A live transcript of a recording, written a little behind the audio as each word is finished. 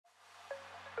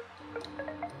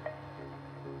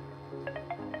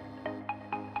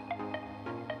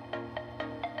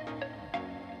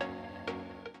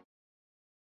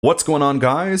What's going on,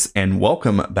 guys, and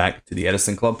welcome back to the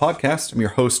Edison Club podcast. I'm your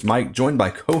host, Mike, joined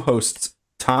by co-hosts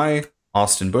Ty,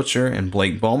 Austin Butcher, and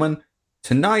Blake Bowman.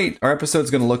 Tonight, our episode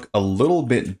is going to look a little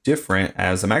bit different,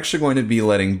 as I'm actually going to be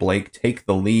letting Blake take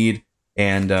the lead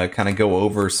and kind of go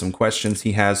over some questions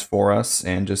he has for us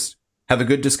and just have a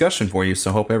good discussion for you.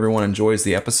 So hope everyone enjoys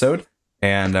the episode.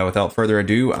 And without further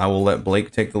ado, I will let Blake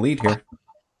take the lead here.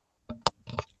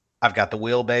 I've got the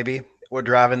wheel, baby. We're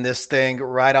driving this thing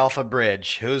right off a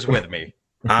bridge. Who's with me?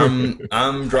 I'm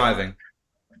driving.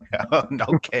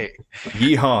 Okay.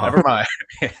 Yeehaw. Never mind.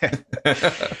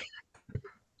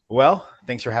 Well,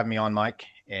 thanks for having me on, Mike.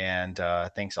 And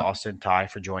thanks, Austin, Ty,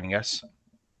 for joining us.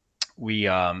 We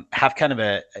have kind of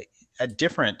a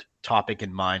different topic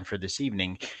in mind for this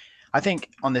evening. I think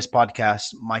on this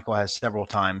podcast, Michael has several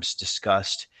times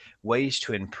discussed ways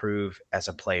to improve as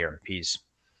a player. He's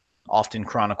often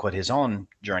chronicled his own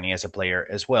journey as a player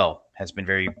as well, has been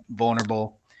very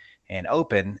vulnerable and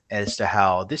open as to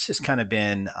how this has kind of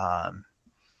been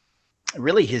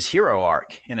really his hero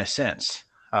arc in a sense.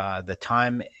 The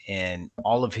time in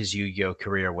all of his Yu-Gi-Oh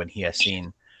career when he has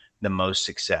seen the most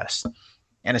success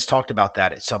and has talked about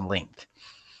that at some length.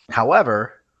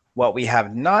 However, what we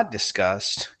have not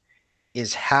discussed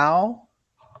is how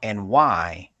and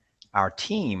why our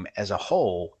team as a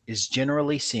whole is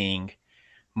generally seeing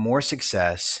more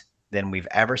success than we've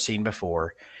ever seen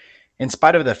before, in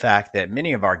spite of the fact that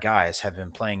many of our guys have been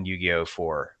playing Yu-Gi-Oh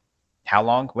for how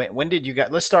long? When did you guys,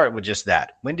 let's start with just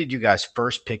that. When did you guys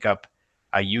first pick up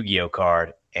a Yu-Gi-Oh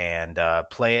card and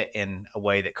play it in a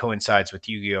way that coincides with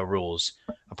Yu-Gi-Oh rules,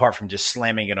 apart from just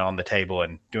slamming it on the table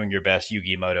and doing your best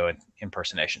Yu-Gi-Moto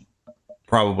impersonation?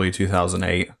 Probably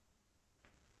 2008.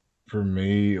 For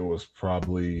me, it was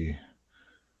probably,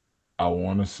 I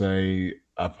want to say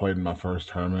I played in my first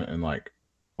tournament in like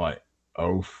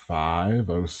 05,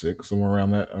 06, somewhere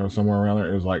around that, or somewhere around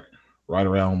there. It was like right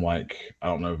around, like, I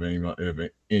don't know if any of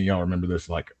y'all remember this,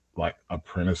 like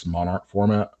Apprentice Monarch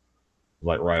format,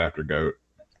 like right after GOAT.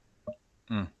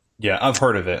 Yeah, I've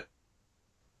heard of it.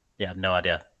 Yeah, no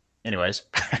idea. Anyways.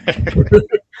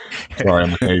 Sorry,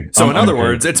 I'm okay. So in other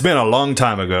words, it's been a long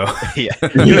time ago. Yeah,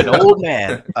 you're an old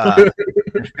man.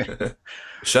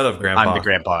 Shut up, Grandpa. I'm the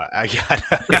grandpa.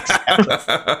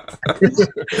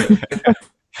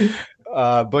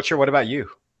 Butcher, what about you?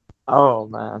 Oh,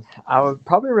 man. I was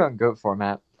probably around GOAT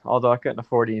format, although I couldn't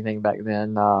afford anything back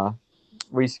then.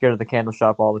 We used to go to the candle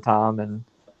shop all the time, and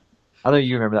I know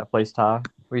you remember that place, Ty.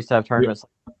 We used to have tournaments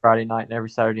like Friday night and every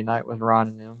Saturday night with Ron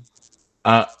and them.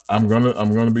 I'm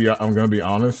gonna be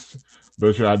honest,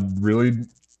 Butcher. I really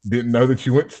didn't know that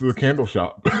you went to the candle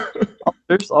shop.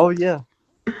 Oh yeah.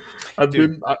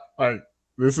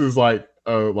 This is like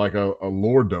a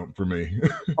lore dump for me.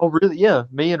 Oh really? Yeah.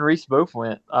 Me and Reese both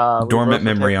went. Dormant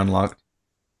memory unlocked.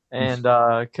 And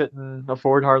couldn't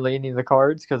afford hardly any of the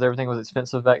cards because everything was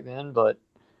expensive back then. But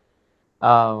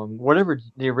whatever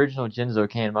the original Genzo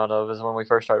came out of is when we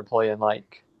first started playing.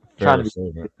 Like trying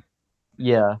to be.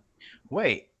 Yeah.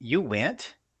 Wait, you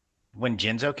went when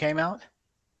Genzo came out?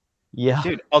 Yeah.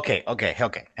 Dude, okay.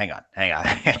 Hang on.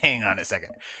 Hang on a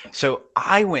second. So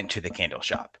I went to the candle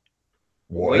shop.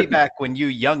 What? Way back when you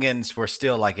youngins were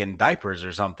still like in diapers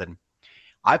or something.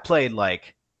 I played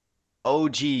like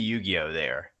OG Yu-Gi-Oh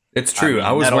there. It's true.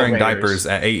 I was wearing diapers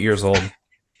at 8 years old.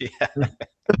 Yeah.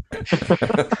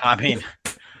 I mean,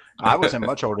 I wasn't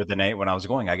much older than 8 when I was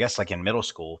going, I guess like in middle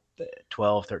school,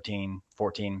 12, 13,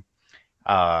 14.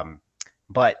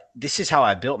 But this is how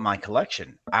I built my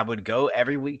collection. I would go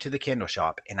every week to the candle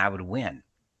shop and I would win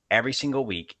every single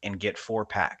week and get 4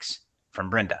 packs from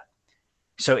Brenda.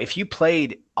 So if you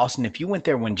played, Austin, if you went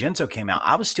there when Genzo came out,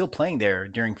 I was still playing there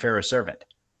during Pharaoh's Servant.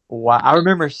 Wow. I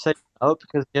remember setting up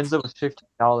because Genzo was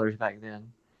 $15 back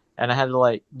then. And I had to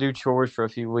like do chores for a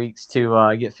few weeks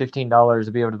to get $15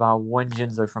 to be able to buy 1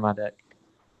 Genzo for my deck.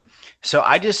 So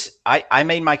I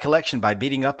made my collection by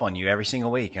beating up on you every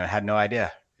single week and I had no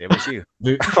idea. It was you.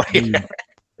 Dude,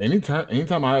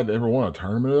 anytime I had ever won a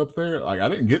tournament up there, like I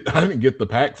didn't get the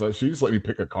packs. So she just let me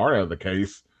pick a card out of the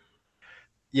case.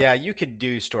 Yeah, you could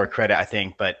do store credit, I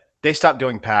think, but they stopped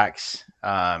doing packs.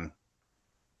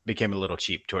 Became a little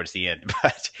cheap towards the end.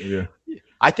 But yeah,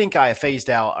 I think I phased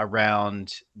out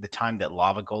around the time that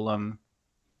Lava Golem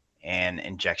and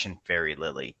Injection Fairy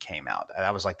Lily came out.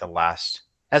 That was like the last,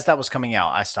 as that was coming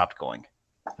out, I stopped going.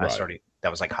 Right. That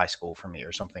was like high school for me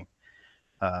or something.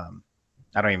 I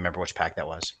don't even remember which pack that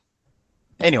was.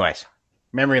 Anyways,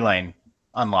 memory lane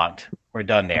unlocked. We're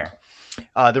done there.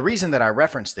 The reason that I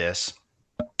reference this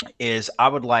is I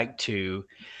would like to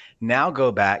now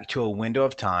go back to a window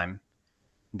of time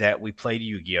that we played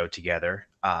Yu-Gi-Oh together.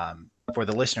 For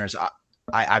the listeners,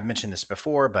 I've mentioned this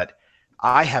before, but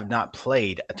I have not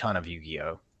played a ton of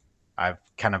Yu-Gi-Oh. I've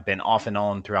kind of been off and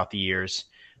on throughout the years,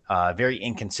 very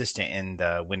inconsistent in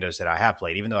the windows that I have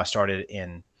played. Even though I started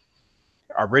in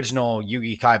original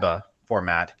Yu-Gi Kaiba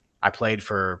format, I played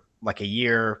for like a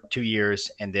year, 2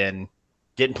 years, and then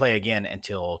didn't play again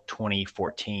until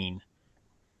 2014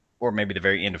 or maybe the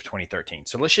very end of 2013.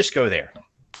 So let's just go there.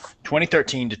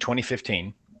 2013 to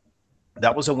 2015,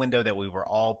 that was a window that we were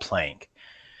all playing.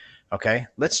 Okay,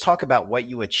 let's talk about what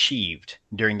you achieved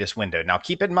during this window. Now,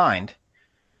 keep in mind,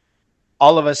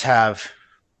 all of us have,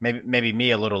 maybe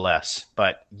me a little less,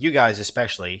 but you guys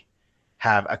especially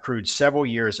have accrued several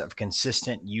years of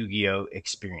consistent Yu-Gi-Oh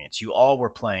experience. You all were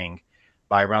playing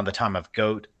by around the time of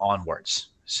GOAT onwards.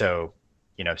 So,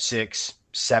 6,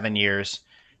 7 years.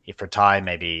 For Ty,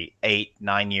 maybe 8,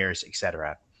 9 years,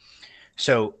 etc.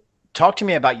 So talk to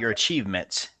me about your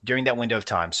achievements during that window of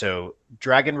time. So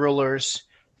Dragon Rulers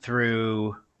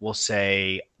through, we'll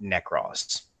say,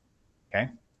 Necros. Okay.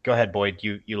 Go ahead, Boyd.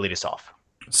 You lead us off.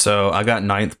 So I got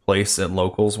 9th place at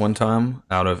locals one time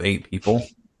out of 8 people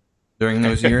during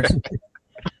those years.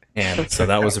 And so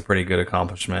that was a pretty good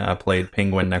accomplishment. I played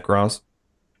Penguin Necros.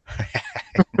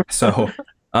 So,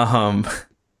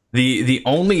 the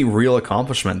only real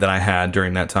accomplishment that I had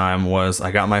during that time was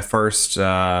I got my first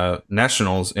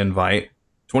Nationals invite,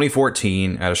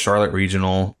 2014, at a Charlotte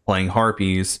Regional playing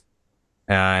Harpies,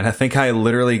 and I think I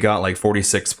literally got like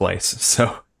 46th place,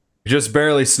 so just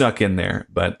barely snuck in there.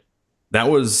 But that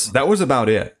was about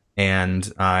it. And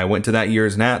I went to that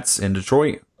year's Nats in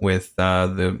Detroit with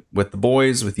the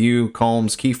boys, with you,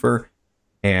 Combs, Kiefer,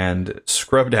 and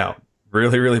scrubbed out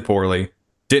really, really poorly.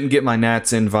 Didn't get my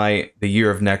Nats invite the year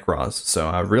of Necros, so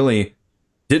I really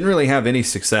didn't really have any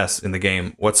success in the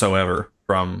game whatsoever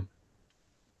from,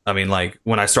 like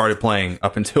when I started playing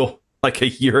up until like a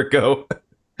year ago,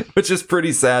 which is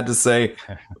pretty sad to say.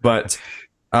 But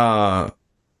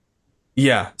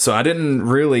yeah, so I didn't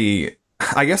really,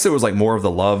 I guess it was like more of the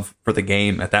love for the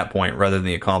game at that point rather than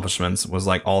the accomplishments was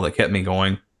like all that kept me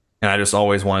going. And I just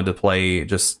always wanted to play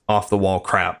just off the wall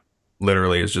crap.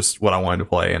 Literally is just what I wanted to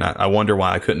play, and I wonder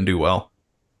why I couldn't do well.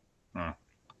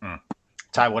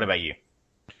 Ty, what about you?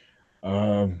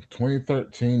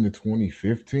 2013 to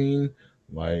 2015,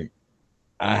 like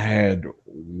I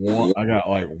got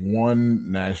like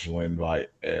one national invite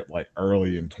at like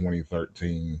early in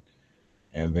 2013,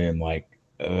 and then like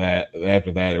that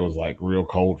after that it was like real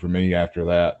cold for me. After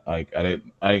that, like I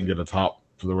didn't get a top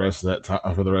for the rest of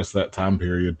that time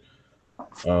period.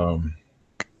 And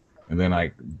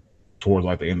then towards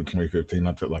like the end of 2015,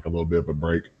 I took like a little bit of a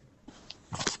break.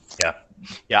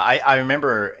 Yeah. I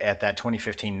remember at that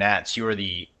 2015 Nats, you were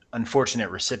the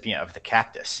unfortunate recipient of the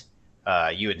cactus.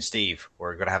 You and Steve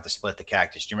were going to have to split the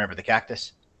cactus. Do you remember the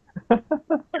cactus? You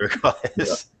recall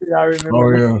this? Yeah, I remember.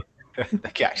 Oh yeah. The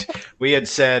cactus. We had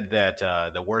said that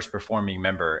the worst performing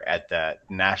member at the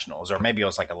Nationals, or maybe it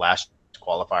was like a last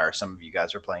qualifier some of you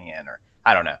guys were playing in, or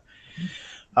I don't know.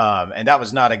 And that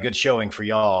was not a good showing for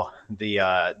y'all.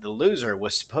 The loser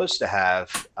was supposed to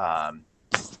have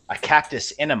a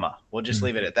cactus enema. We'll just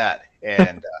leave it at that.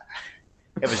 And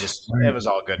it was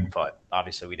all good and fun.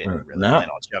 Obviously, we didn't really plan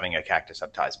on shoving a cactus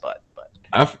up Ty's butt. But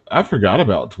I forgot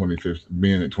about 2015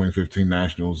 being at 2015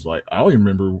 Nationals. Like I only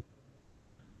remember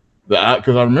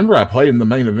because I remember I played in the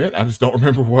main event. I just don't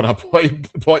remember what I played,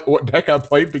 what deck I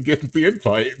played to get the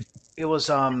invite. It was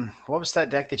what was that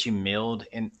deck that you milled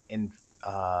in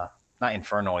not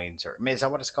Infernoids, or is that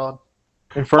what it's called?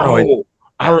 Infernoid.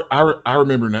 Oh, I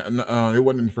remember now. It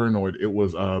wasn't Infernoid. It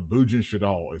was Bujin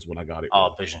Shadal is what I got it.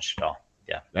 Oh, Bujin Shadal.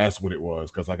 Yeah, that's what it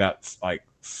was, because I got like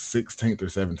 16th or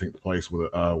 17th place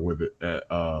with it at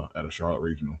a Charlotte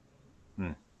Regional.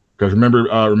 Because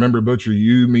remember Butcher,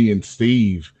 you, me, and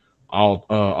Steve all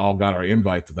got our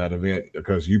invite to that event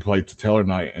because you played Teller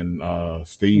Night and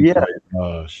Steve played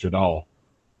Shadal.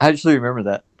 I actually remember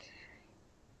that.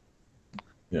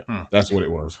 Yeah, that's what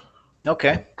it was.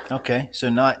 Okay.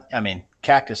 So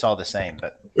cactus all the same,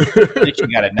 but at least you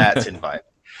got a Nats invite.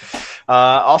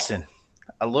 Austin,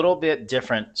 a little bit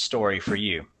different story for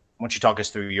you. Why don't you talk us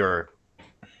through your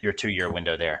 2-year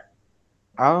window there?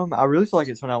 I really feel like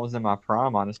it's when I was in my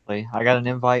prime, honestly. I got an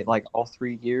invite like all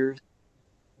 3 years.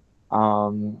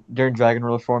 During Dragon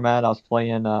Ruler format, I was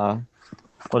playing I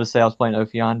was playing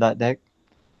Ophion that deck.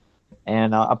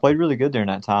 And I played really good during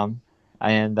that time.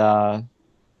 And I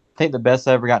think the best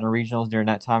I ever got in regionals during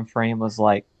that time frame was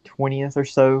like 20th or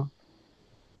so.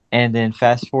 And then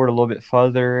fast forward a little bit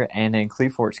further, and then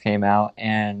Cleveforts came out,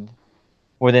 and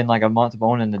within like a month of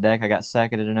owning the deck, I got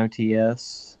second at an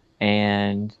OTS,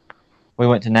 and we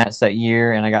went to Nats that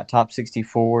year, and I got top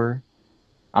 64.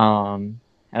 And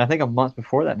I think a month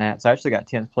before that Nats, I actually got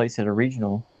 10th place at a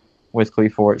regional with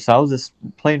Cleefort. So I was just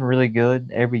playing really good.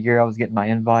 Every year I was getting my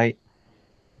invite.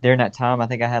 During that time, I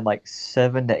think I had like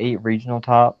 7 to 8 regional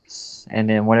tops, and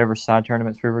then whatever side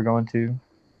tournaments we were going to.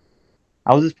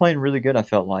 I was just playing really good, I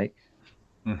felt like.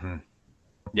 Mm-hmm.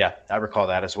 Yeah, I recall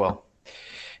that as well.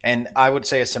 And I would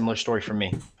say a similar story for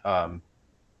me.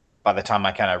 By the time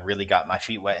I kind of really got my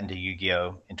feet wet into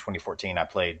Yu-Gi-Oh! In 2014, I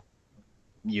played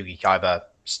Yu-Gi Kaiba,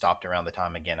 stopped around the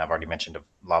time, again, I've already mentioned of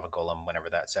Lava Golem, whenever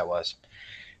that set was,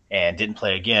 and didn't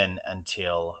play again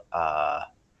until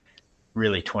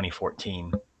really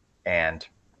 2014. And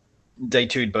day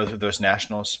two'd both of those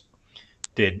nationals,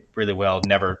 did really well.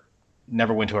 Never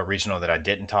went to a regional that I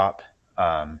didn't top.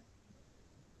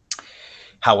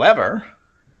 However,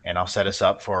 and I'll set us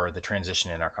up for the transition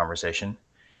in our conversation,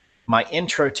 my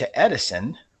intro to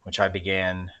Edison, which I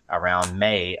began around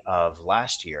May of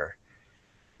last year,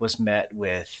 was met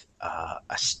with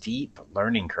a steep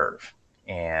learning curve.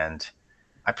 And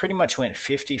I pretty much went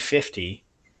 50-50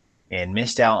 and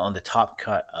missed out on the top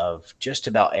cut of just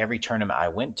about every tournament I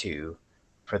went to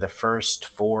for the first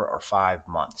 4 or 5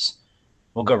 months.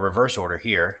 We'll go reverse order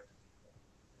here.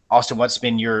 Austin, what's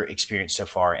been your experience so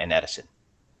far in Edison?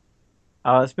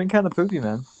 It's been kind of poopy,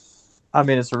 man. I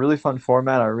mean, it's a really fun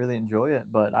format. I really enjoy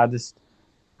it, but I'm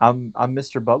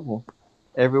Mr. Bubble.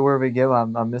 Everywhere we go,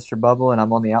 I'm Mr. Bubble, and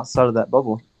I'm on the outside of that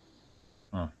bubble.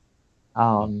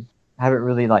 Haven't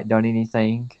really like done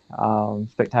anything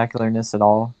spectacularness at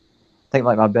all. I think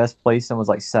like my best placing was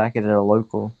like second at a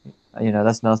local.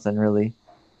 That's nothing really.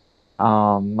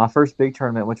 My first big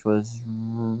tournament, which was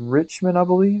Richmond, I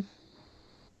believe,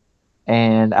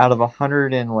 and out of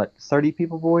 130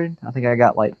 people void, I think I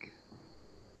got like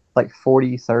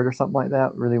 43rd or something like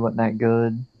that. Really wasn't that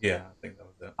good. Yeah, I think that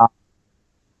was it.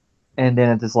 And then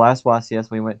at this last YCS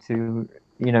we went to,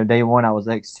 day one I was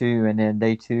X2, and then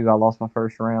day two I lost my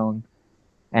first round,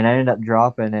 and I ended up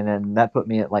dropping, and then that put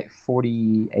me at like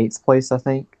 48th place, I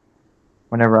think,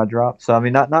 whenever I dropped. So I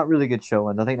mean, not really good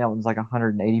showings. I think that one's like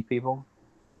 180 people,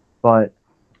 but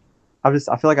I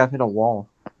feel like I've hit a wall.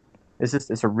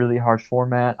 It's a really harsh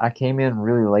format. I came in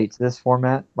really late to this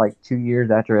format, like 2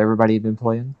 years after everybody had been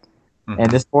playing, and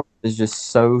this format is just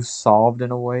so solved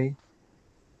in a way.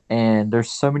 And there's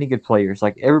so many good players.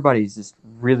 Like everybody's just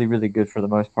really, really good for the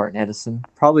most part in Edison.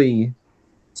 Probably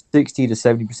 60 to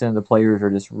 70% of the players are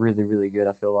just really, really good,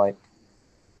 I feel like.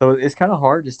 So it's kind of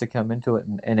hard just to come into it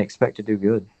and expect to do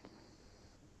good.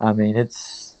 I mean,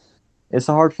 it's a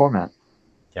hard format.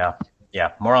 Yeah.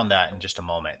 More on that in just a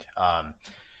moment.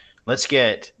 Let's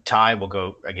get Ty. We'll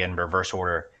go again reverse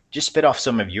order. Just spit off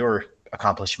some of your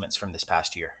accomplishments from this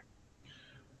past year.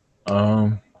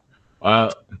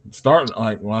 Starting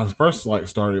like when I first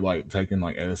started taking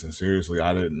Edison seriously,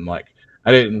 I didn't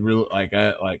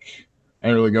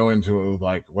really go into it with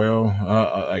I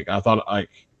thought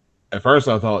at first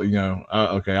I thought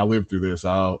okay, I'll live through this,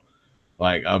 I'll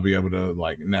be able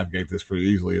to navigate this pretty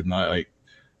easily. And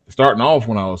starting off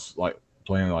when I was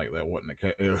playing that wasn't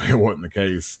it wasn't the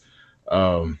case.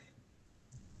 But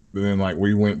then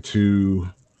we went to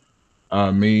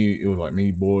it was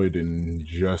me, Boyd, and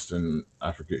Justin.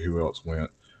 I forget who else went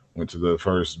to the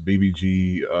first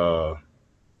BBG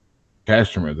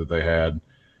cash tournament that they had,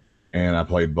 and I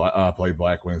played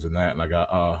Black Wings in that, and I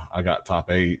got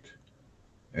top 8,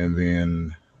 and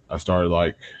then I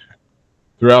started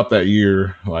throughout that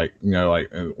year,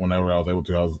 whenever I was able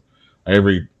to,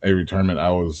 every tournament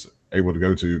I was able to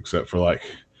go to except for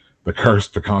the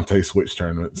cursed Picante Switch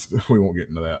tournaments. We won't get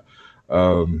into that.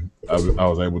 I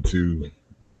was able to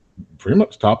pretty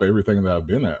much top everything that I've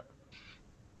been at.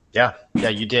 Yeah,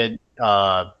 you did.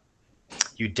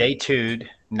 You day two'd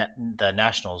the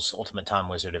Nationals Ultimate Time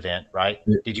Wizard event, right?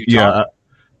 Did you top?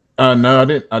 Yeah, no,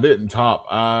 I didn't top.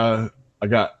 I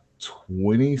got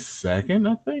 22nd,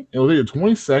 I think. It was either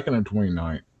 22nd or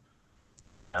 29th.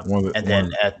 And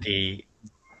then at the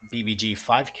BBG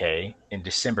 5K in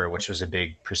December, which was a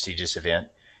big prestigious event,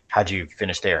 how'd you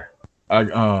finish there?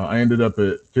 I ended up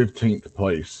at 15th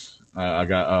place. I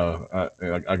got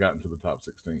into the top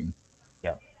 16.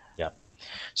 Yeah.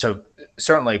 So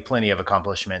certainly plenty of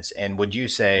accomplishments. And would you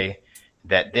say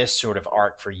that this sort of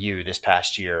arc for you this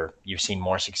past year, you've seen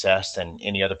more success than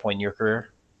any other point in your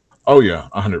career? Oh yeah,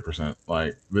 100%.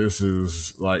 This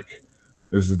has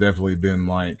definitely been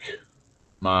my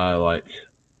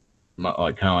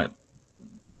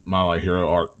hero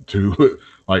arc too.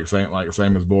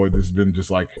 Same as Boyd. This has been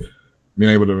just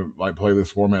being able to play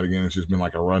this format again. It's just been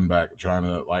a run back, trying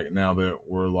to now that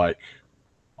we're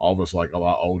all of us like a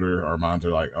lot older. Our minds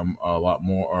are like a lot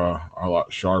more, are a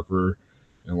lot sharper,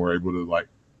 and we're able to like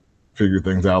figure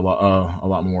things out a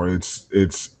lot more.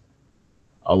 It's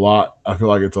a lot. I feel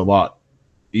like it's a lot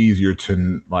easier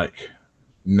to like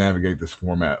navigate this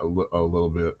format a little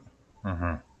bit.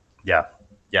 Mm-hmm. Yeah.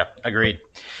 Yeah. Agreed.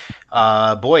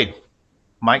 Boyd,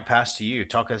 Mike, pass to you.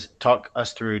 Talk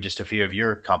us through just a few of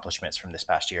your accomplishments from this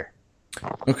past year.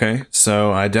 Okay,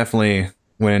 so I definitely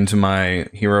went into my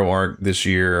hero arc this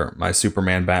year, my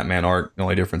Superman Batman arc. The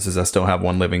only difference is I still have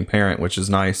one living parent, which is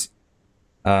nice.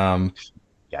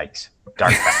 Yikes.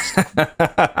 Dark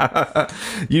fast.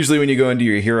 Usually when you go into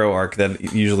your hero arc,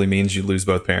 that usually means you lose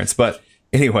both parents. But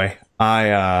anyway,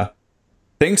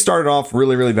 things started off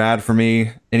really, really bad for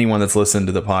me. Anyone that's listened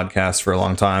to the podcast for a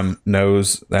long time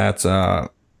knows that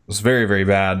it was very, very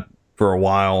bad for a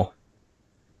while.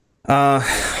 I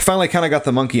finally kind of got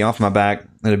the monkey off my back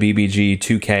at a BBG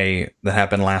 2K that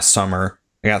happened last summer.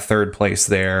 I got third place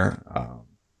there.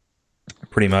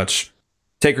 Pretty much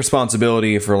take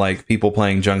responsibility for like people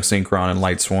playing Junk Synchron and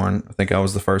Lightsworn. I think I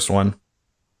was the first one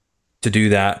to do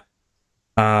that.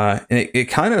 And it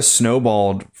kind of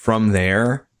snowballed from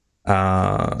there.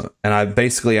 And I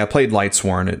played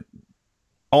Lightsworn at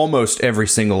almost every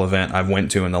single event I've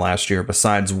went to in the last year,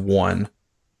 besides one.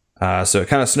 So it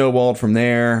kind of snowballed from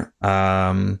there.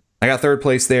 I got third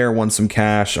place there, won some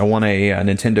cash. I won a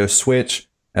Nintendo Switch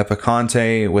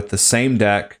Epicante with the same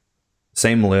deck,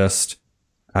 same list.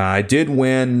 I did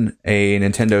win a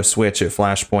Nintendo Switch at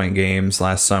Flashpoint Games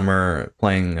last summer,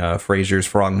 playing Frazier's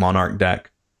Frog Monarch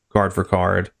deck, card for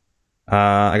card.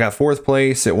 I got fourth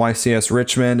place at YCS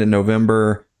Richmond in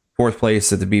November, fourth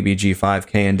place at the BBG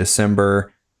 5K in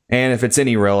December. And if it's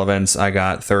any relevance, I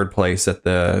got third place at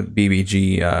the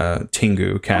BBG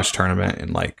Tengu cash tournament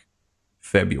in like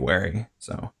February.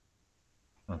 So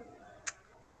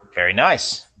very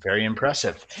nice. Very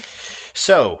impressive.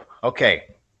 So, okay.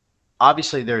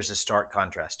 Obviously, there's a stark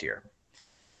contrast here.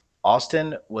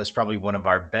 Austin was probably one of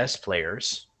our best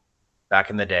players back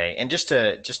in the day. And just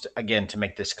again, to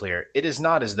make this clear, it is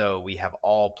not as though we have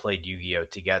all played Yu-Gi-Oh!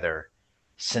 Together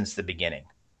since the beginning.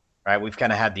 Right, we've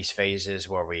kind of had these phases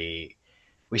where we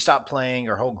stop playing,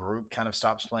 our whole group kind of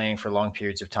stops playing for long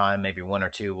periods of time. Maybe one or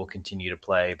two will continue to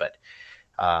play, but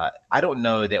I don't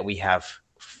know that we have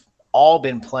all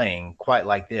been playing quite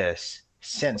like this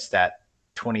since that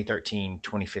 2013,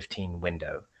 2015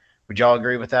 window. Would y'all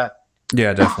agree with that?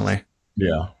 yeah, definitely.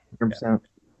 Yeah. 100%.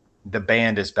 The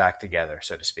band is back together,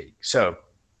 so to speak. So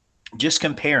just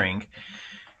comparing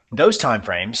those time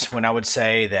frames, when I would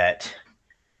say that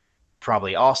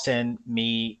probably Austin,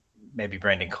 me, maybe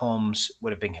Brandon Combs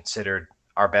would have been considered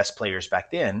our best players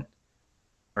back then,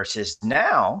 versus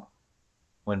now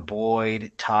when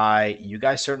Boyd, Ty, you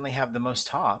guys certainly have the most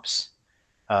tops.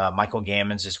 Michael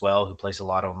Gammons as well, who plays a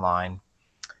lot online.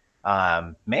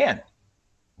 Man,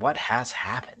 what has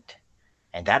happened?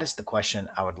 And that is the question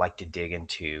I would like to dig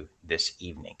into this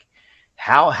evening.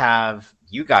 How have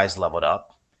you guys leveled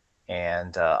up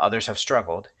and others have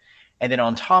struggled? And then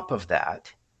on top of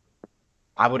that,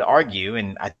 I would argue,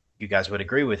 and I think you guys would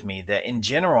agree with me, that in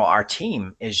general, our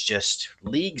team is just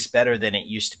leagues better than it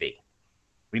used to be.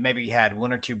 We maybe had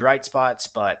one or two bright spots,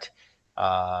 but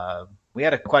we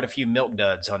had quite a few milk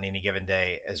duds on any given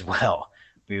day as well.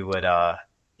 We would,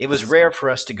 it was rare for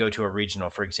us to go to a regional,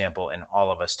 for example, and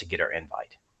all of us to get our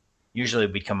invite. Usually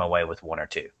we'd come away with one or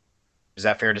two. Is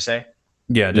that fair to say?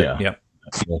 Yeah.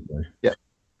 Definitely. Yeah.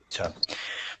 So,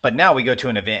 but now we go to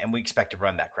an event and we expect to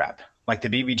run that crap. Like the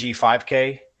BBG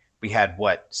 5K, we had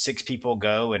what, 6 people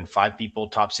go and 5 people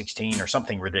top 16 or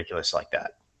something ridiculous like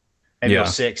that. Maybe it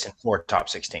was 6 and 4 top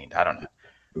 16. I don't know.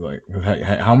 Like,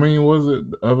 how many was it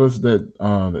of us that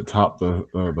topped the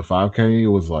 5K? It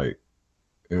was like,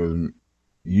 it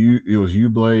was you,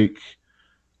 Blake,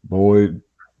 Boyd,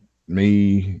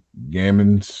 me,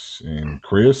 Gammons, and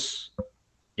Chris.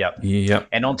 Yep.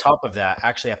 And on top of that,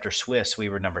 actually after Swiss, we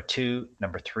were number 2,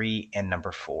 number 3, and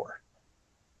number 4.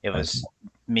 It was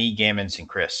me, Gammons, and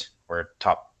Chris were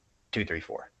top 2, 3,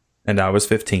 4. And I was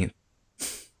 15th.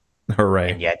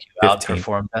 Hooray. And yet you 15.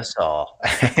 Outperformed us all.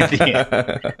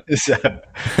 So,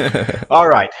 all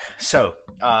right. So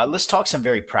let's talk some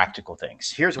very practical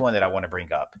things. Here's one that I want to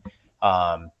bring up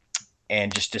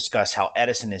and just discuss how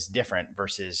Edison is different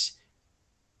versus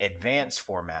advanced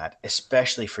format,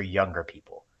 especially for younger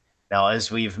people. Now,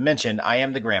 as we've mentioned, I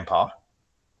am the grandpa.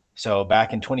 So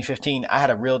back in 2015, I had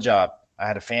a real job. I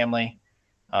had a family.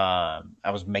 I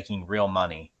was making real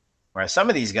money. Whereas some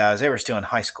of these guys, they were still in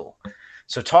high school.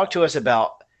 So talk to us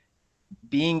about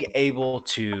being able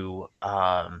to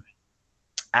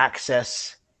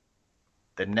access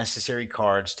the necessary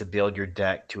cards to build your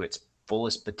deck to its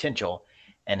fullest potential,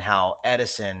 and how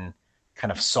Edison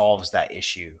kind of solves that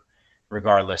issue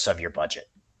regardless of your budget.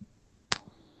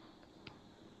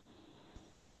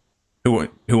 Who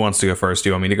wants to go first? Do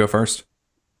you want me to go first?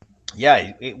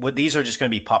 Yeah, these are just going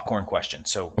to be popcorn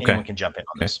questions, so anyone can jump in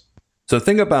on this. So the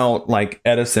thing about like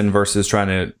Edison versus trying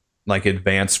to like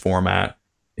advanced format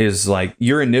is like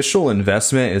your initial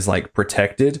investment is like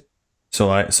protected.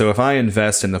 So if I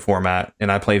invest in the format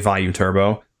and I play Value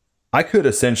Turbo, I could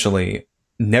essentially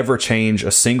never change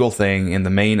a single thing in the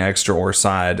main extra or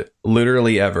side,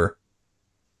 literally ever.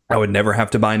 I would never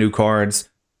have to buy new cards.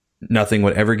 Nothing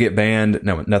would ever get banned.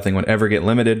 No, nothing would ever get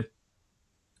limited.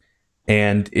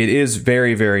 And it is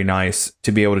very, very nice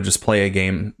to be able to just play a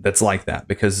game that's like that,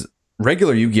 because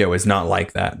regular Yu-Gi-Oh! Is not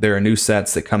like that. There are new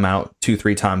sets that come out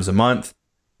 2-3 times a month.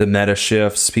 The meta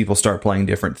shifts. People start playing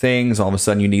different things. All of a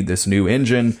sudden, you need this new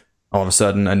engine. All of a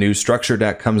sudden, a new structure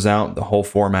deck comes out. The whole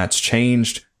format's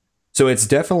changed. So it's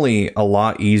definitely a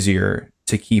lot easier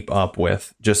to keep up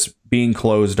with, just being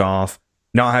closed off,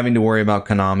 not having to worry about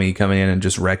Konami coming in and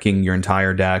just wrecking your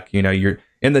entire deck. You know,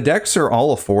 and the decks are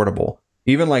all affordable.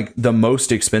 Even like the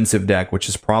most expensive deck, which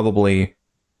is probably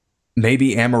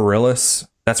maybe Amaryllis.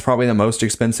 That's probably the most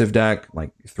expensive deck.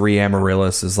 Like 3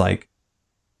 Amaryllis is like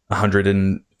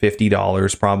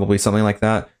 $150, probably something like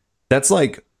that. That's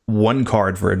like 1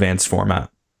 card for advanced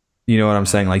format. You know what I'm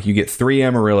saying? Like you get 3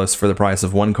 Amaryllis for the price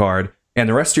of 1 card, and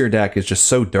the rest of your deck is just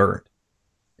so dirt.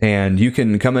 And you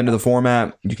can come into the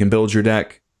format, you can build your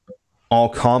deck all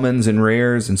commons and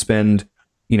rares and spend,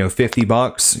 you know,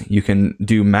 $50. You can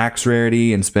do max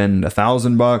rarity and spend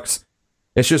 $1,000.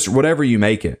 It's just whatever you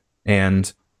make it.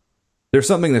 And there's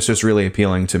something that's just really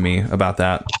appealing to me about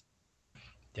that.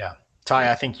 Yeah.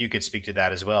 Ty, I think you could speak to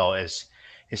that as well, as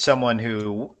someone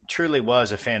who truly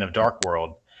was a fan of Dark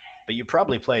World, but you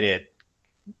probably played it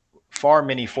far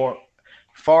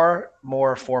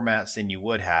more formats than you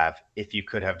would have if you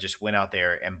could have just went out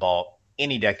there and bought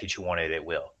any deck that you wanted at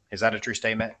will. Is that a true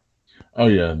statement? Oh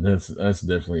yeah, that's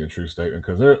definitely a true statement,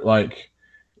 because they're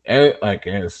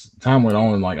as time went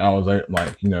on, like I was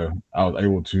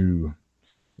able to,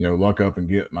 you know, luck up and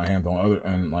get my hands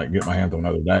on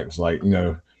other decks. Like, you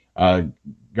know, I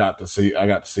got to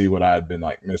see what I had been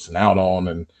like missing out on,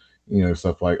 and you know,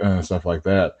 stuff like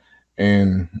that.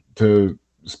 And to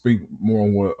speak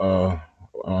more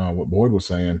on what Boyd was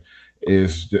saying,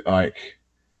 is that, like,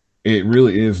 it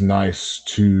really is nice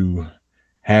to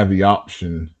have the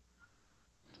option,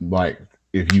 like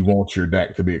if you want your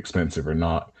deck to be expensive or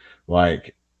not.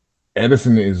 Like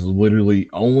Edison is literally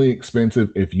only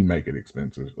expensive if you make it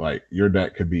expensive. Like your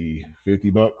deck could be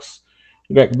 $50,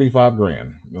 your deck could be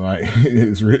 $5,000. Like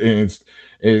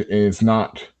it's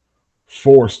not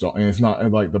forced on, and it's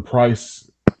not like the price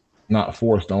not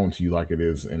forced onto you like it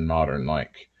is in modern.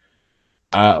 Like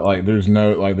there's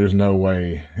no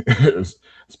way,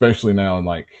 especially now, and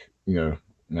like, you know,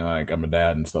 like I'm a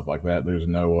dad and stuff like that. There's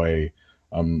no way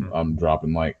I'm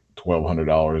dropping like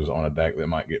 $1,200 on a deck that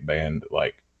might get banned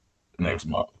like next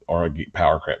month, or I get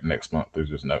power crap next month.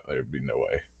 There'd be no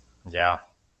way. Yeah.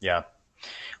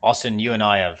 Austin, you and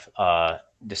I have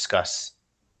discussed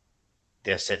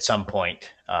this at some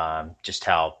point, just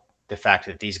how the fact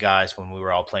that these guys, when we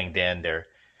were all playing then,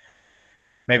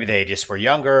 maybe they just were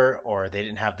younger, or they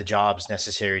didn't have the jobs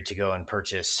necessary to go and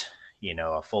purchase, you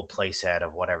know, a full play set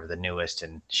of whatever the newest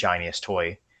and shiniest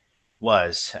toy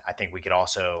was. I think we could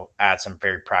also add some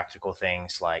very practical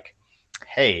things like,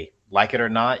 hey, like it or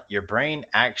not, your brain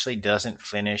actually doesn't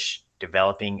finish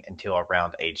developing until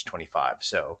around age 25.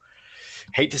 So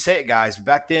hate to say it, guys,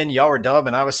 back then y'all were dumb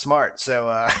and I was smart. So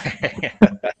I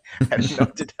don't know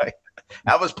what to tell you.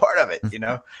 That was part of it. You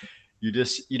know,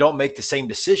 you don't make the same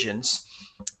decisions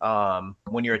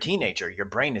when you're a teenager. Your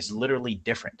brain is literally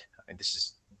different. I mean, this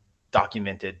is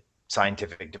documented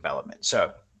scientific development.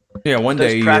 So yeah, one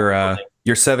day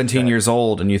you're 17 years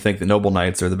old and you think that Noble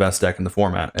Knights are the best deck in the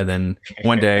format, and then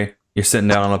one day you're sitting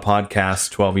down on a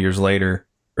podcast 12 years later,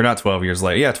 or not 12 years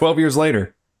later, yeah, 12 years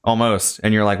later almost,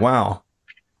 and you're like, wow,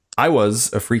 I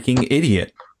was a freaking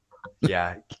idiot.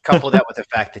 Yeah, couple that with the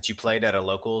fact that you played at a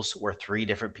locals where 3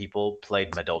 different people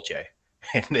played Madolche,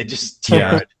 and they just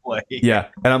play. Yeah,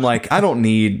 and I'm like, I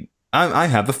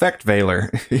have Effect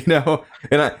Veiler, you know,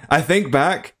 and I think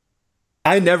back,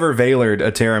 I never Veilered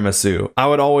a tiramisu. I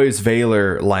would always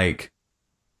Veiler like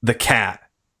the cat,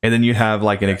 and then you'd have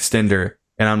like an extender,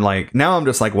 and I'm like, now I'm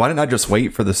just like, why didn't I just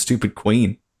wait for the stupid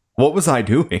queen? What was I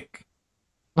doing?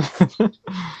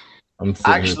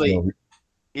 Actually,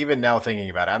 even now thinking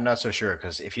about it, I'm not so sure,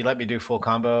 because if you let me do full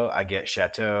combo, I get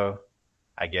Chateau,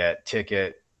 I get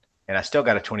Ticket, and I still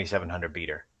got a 2700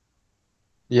 beater.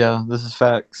 Yeah, this is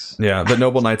facts. Yeah, but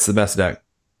Noble Knight's the best deck.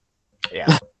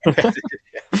 Yeah.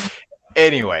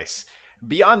 Anyways,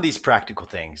 beyond these practical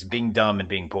things, being dumb and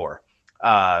being poor,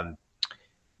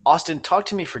 Austin, talk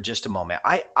to me for just a moment.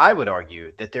 I would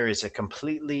argue that there is a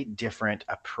completely different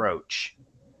approach,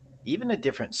 even a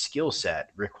different skill set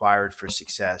required for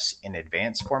success in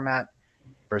advanced format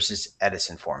versus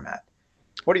Edison format.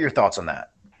 What are your thoughts on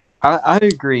that? I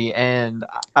agree, and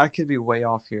I could be way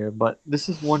off here, but this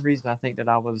is one reason I think that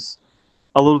I was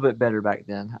a little bit better back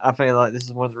then. I feel like this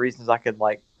is one of the reasons I could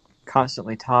like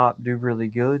constantly top, do really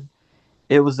good.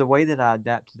 It was the way that I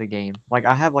adapt to the game. Like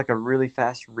I have like a really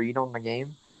fast read on the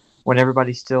game when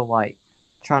everybody's still like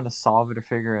trying to solve it or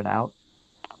figure it out.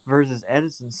 Versus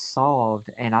Edison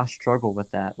solved, and I struggle with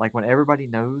that. Like when everybody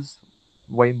knows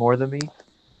way more than me,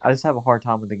 I just have a hard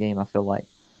time with the game. I feel like.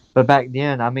 But back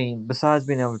then, I mean, besides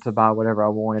being able to buy whatever I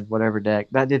wanted, whatever deck,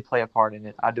 that did play a part in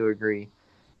it. I do agree.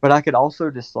 But I could also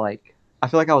just like, I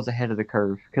feel like I was ahead of the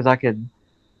curve because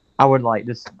I would like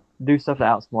just do stuff to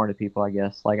outsmart people. I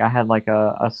guess like I had like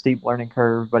a steep learning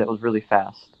curve, but it was really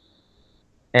fast.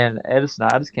 And Edison,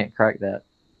 I just can't crack that.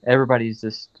 Everybody's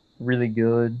just really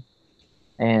good,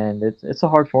 and it's a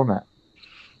hard format.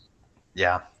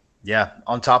 Yeah. Yeah.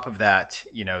 On top of that,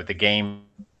 the game,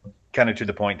 kind of to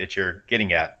the point that you're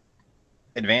getting at,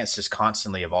 advanced is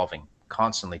constantly evolving,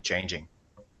 constantly changing.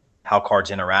 How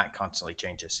cards interact constantly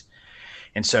changes.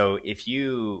 And so if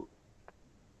you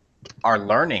are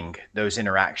learning those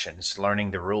interactions,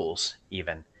 learning the rules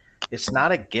even, it's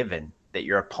not a given that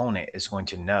your opponent is going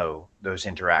to know those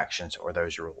interactions or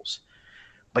those rules.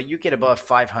 But you get above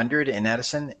 500 in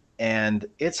Edison, and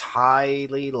it's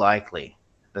highly likely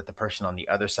that the person on the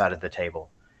other side of the table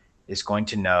is going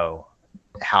to know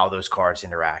how those cards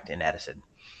interact in Edison.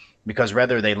 Because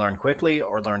whether they learn quickly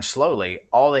or learn slowly,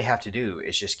 all they have to do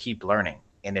is just keep learning,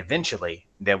 and eventually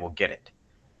they will get it.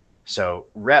 So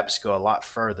reps go a lot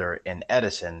further in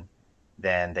Edison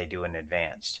than they do in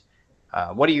advanced.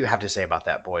 What do you have to say about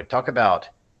that, Boyd? Talk about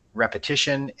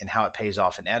repetition and how it pays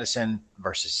off in Edison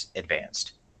versus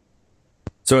advanced.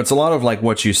 So it's a lot of like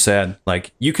what you said.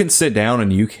 Like you can sit down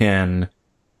and you can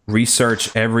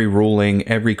research every ruling,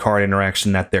 every card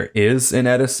interaction that there is in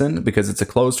Edison because it's a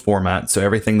closed format. So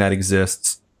everything that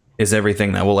exists is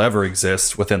everything that will ever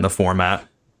exist within the format.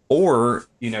 Or,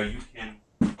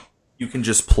 you can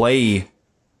just play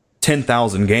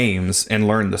 10,000 games and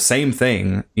learn the same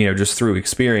thing, just through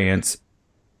experience.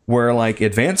 Where like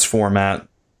advanced format,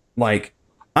 like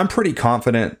I'm pretty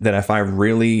confident that if I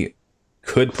really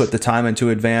could put the time into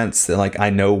advanced, that like I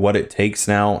know what it takes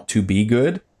now to be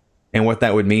good. And what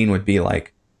that would mean would be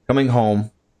like coming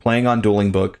home, playing on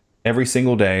Dueling Book every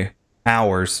single day,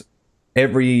 hours,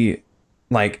 and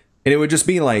it would just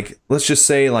be like, let's just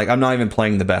say like I'm not even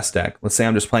playing the best deck. Let's say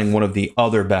I'm just playing one of the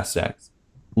other best decks,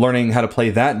 learning how to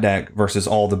play that deck versus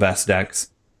all the best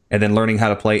decks, and then learning how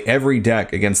to play every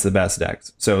deck against the best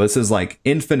decks. So this is like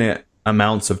infinite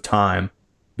amounts of time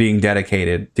being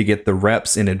dedicated to get the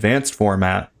reps in advanced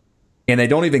format. And they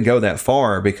don't even go that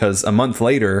far because a month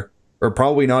later, or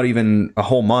probably not even a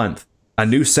whole month, a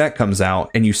new set comes out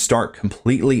and you start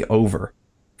completely over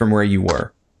from where you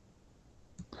were.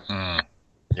 Yeah.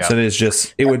 So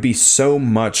it would be so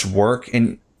much work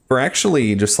and for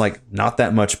actually just like not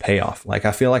that much payoff. Like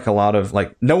I feel like a lot of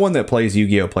like no one that plays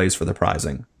Yu-Gi-Oh plays for the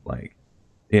prizing. Like,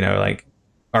 like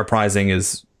our prizing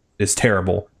is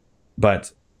terrible.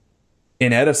 But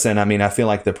in Edison, I mean, I feel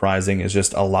like the prizing is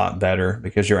just a lot better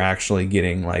because you're actually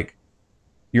getting like,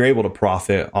 you're able to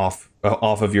profit off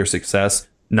of your success,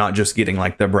 not just getting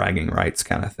like the bragging rights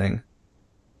kind of thing.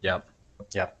 Yep.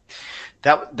 Yep.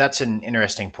 That's an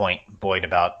interesting point, Boyd,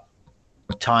 about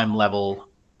time level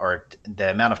or the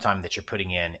amount of time that you're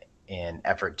putting in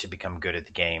effort to become good at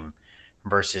the game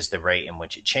versus the rate in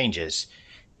which it changes.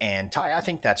 And Ty, I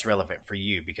think that's relevant for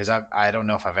you because I don't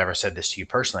know if I've ever said this to you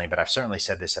personally, but I've certainly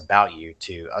said this about you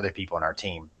to other people on our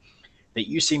team, that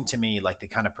you seem to me like the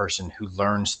kind of person who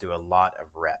learns through a lot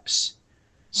of reps.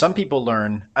 Some people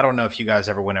learn, I don't know if you guys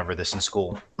ever went over this in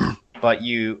school, but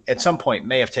you at some point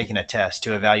may have taken a test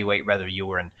to evaluate whether you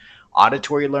were an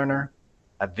auditory learner,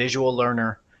 a visual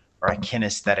learner, or a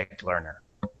kinesthetic learner.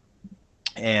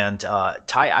 And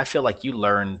Ty, I feel like you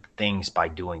learn things by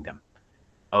doing them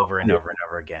over and over and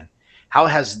over again. How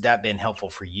has that been helpful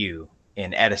for you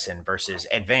in Edison versus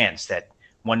advanced, that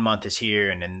 1 month is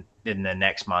here and then the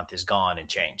next month is gone and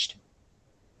changed?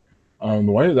 The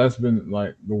way that's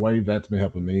been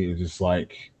helping me is just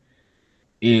like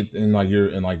it, and you're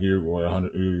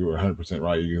 100%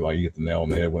 right. You hit the nail on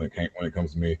the head when it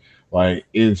comes to me. Like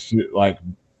it's like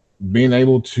being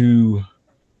able to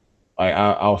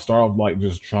I'll start off like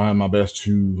just trying my best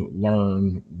to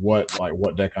learn what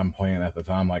deck I'm playing at the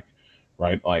time.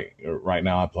 Right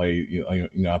now I play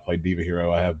I play Diva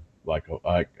Hero. I have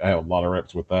I have a lot of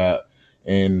reps with that,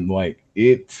 and like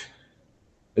it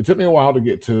took me a while to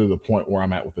get to the point where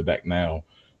I'm at with the deck now.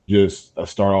 Just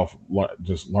start off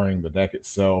just learning the deck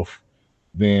itself,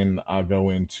 then I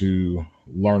go into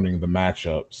learning the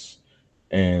matchups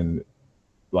and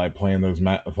like playing those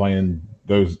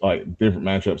like different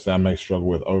matchups that I may struggle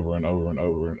with over and over and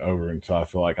over and over until I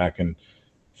feel like I can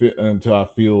fit until I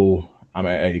feel I'm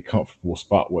at a comfortable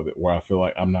spot with it where I feel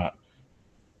like I'm not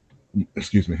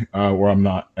excuse me where I'm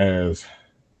not as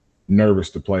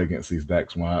nervous to play against these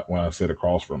decks when I sit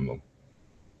across from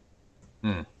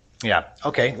them. Yeah.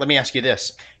 Okay. Let me ask you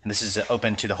this, and this is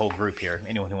open to the whole group here.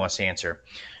 Anyone who wants to answer,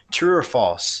 true or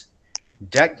false?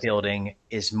 Deck building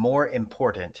is more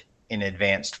important in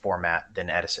advanced format than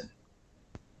Edison.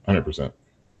 100%.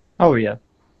 Oh yeah.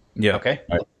 Yeah. Okay.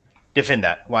 Defend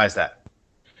that. Why is that?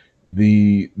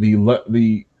 The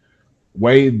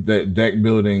way that deck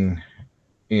building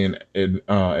in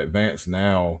advanced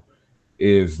now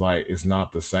is like it's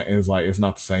not the same. It's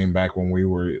not the same back when we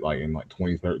were like in like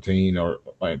 2013 or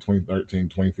like 2013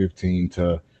 2015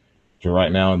 to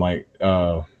right now, and like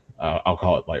I'll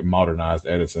call it like modernized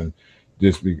Edison,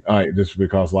 just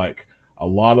because like a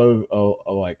lot of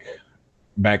like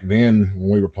back then when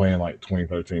we were playing like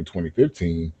 2013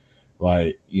 2015,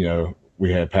 like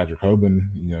we had Patrick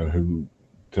Hoban,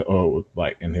 who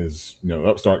like in his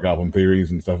upstart goblin theories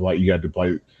and stuff, like you had to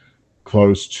play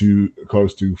close to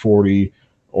 40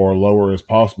 or lower as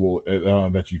possible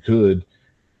that you could.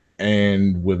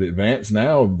 And with advanced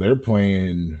now, they're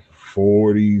playing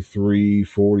 43,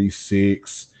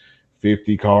 46,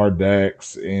 50 card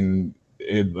decks, and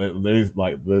there's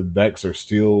like the decks are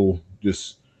still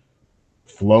just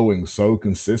flowing so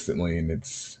consistently, and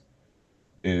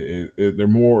they're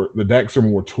more, the decks are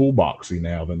more toolboxy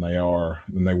now than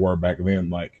they were back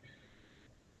then. Like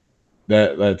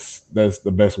that's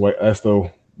the best way. That's the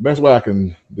best way I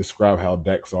can describe how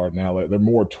decks are now. They're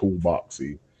more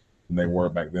toolboxy than they were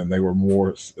back then. They were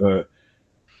more.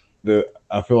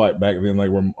 I feel like back then they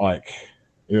were like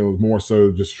it was more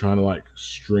so just trying to like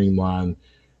streamline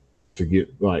to get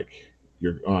like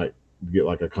your like get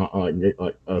like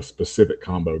a specific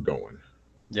combo going.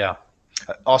 Yeah.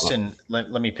 Austin,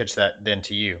 let me pitch that then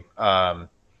to you.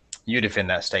 You defend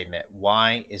that statement.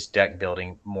 Why is deck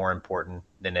building more important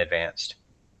than advanced?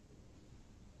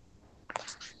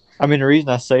 I mean, the reason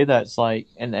I say that is like,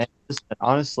 and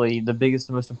honestly, the biggest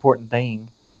and most important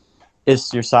thing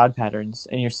is your side patterns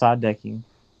and your side decking.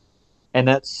 And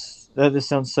that just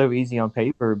sounds so easy on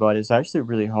paper, but it's actually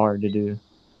really hard to do.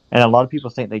 And a lot of people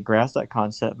think they grasp that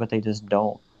concept, but they just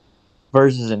don't.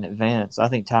 Versus in advance, I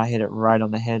think Ty hit it right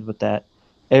on the head with that.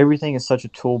 Everything is such a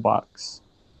toolbox,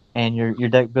 and your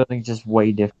deck building is just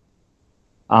way different.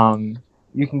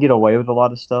 You can get away with a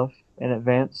lot of stuff in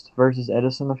advanced versus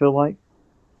Edison. I feel like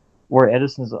where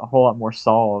Edison's a whole lot more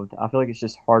solved. I feel like it's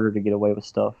just harder to get away with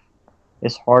stuff.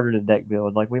 It's harder to deck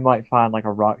build. Like we might find like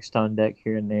a Rock Stone deck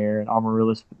here and there, an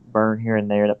Amaryllis Burn here and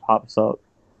there that pops up,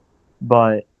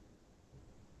 but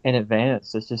in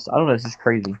advance, it's just I don't know. It's just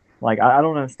crazy. Like I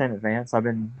don't understand advance. I've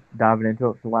been diving into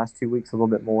it for the last 2 weeks a little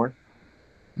bit more,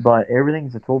 but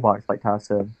everything's a toolbox, like Ty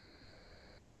said.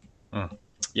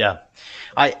 Yeah,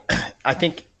 I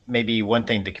think maybe one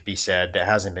thing that could be said that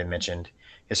hasn't been mentioned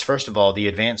is, first of all, the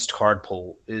advanced card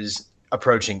pool is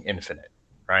approaching infinite,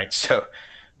 right? So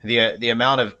the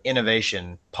amount of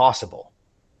innovation possible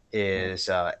is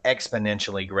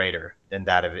exponentially greater than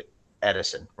that of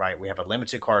Edison, right? We have a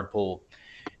limited card pool.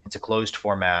 It's a closed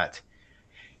format.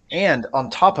 And on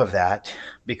top of that,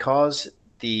 because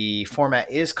the format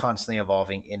is constantly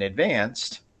evolving in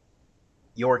advanced,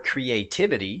 your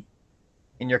creativity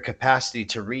and your capacity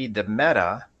to read the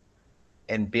meta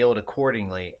and build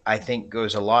accordingly, I think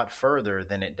goes a lot further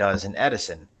than it does in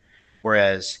Edison.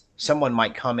 Whereas someone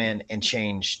might come in and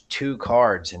change 2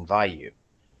 cards in value,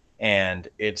 and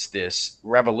it's this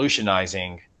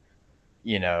revolutionizing,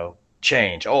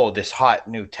 change. Oh, this hot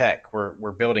new tech.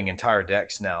 We're building entire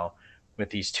decks now with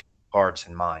these 2 cards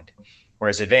in mind.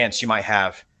 Whereas advanced, you might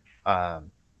have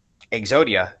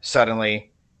Exodia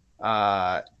suddenly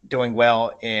doing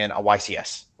well in a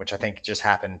YCS, which I think just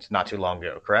happened not too long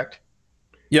ago. Correct?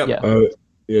 Yep. Yeah.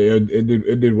 Yeah,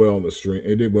 it did well on the stream.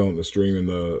 It did well on the stream, and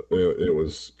it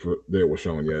was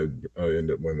showing. Yeah, I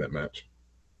ended up winning that match.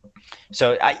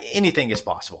 So anything is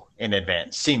possible in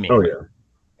advance, seemingly. Oh yeah.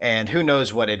 And who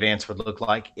knows what advance would look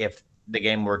like if the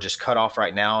game were just cut off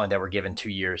right now and they were given 2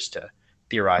 years to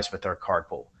theorize with their card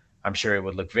pool. I'm sure it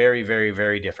would look very, very,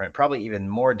 very different, probably even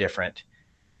more different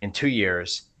in 2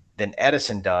 years than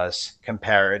Edison does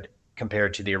compared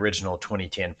to the original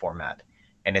 2010 format,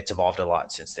 and it's evolved a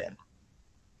lot since then.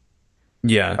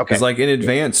 Yeah, Okay. because like in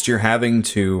advanced, you're having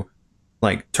to,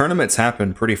 like, tournaments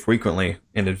happen pretty frequently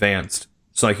in advanced,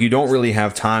 so like you don't really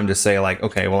have time to say like,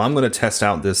 okay, well, I'm going to test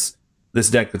out this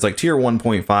deck that's like tier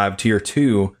 1.5, tier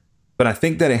 2, but I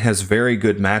think that it has very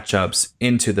good matchups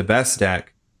into the best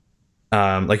deck.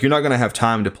 Like, you're not going to have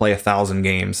time to play 1,000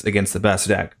 games against the best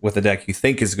deck with a deck you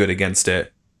think is good against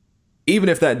it, even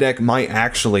if that deck might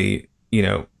actually, you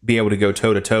know, be able to go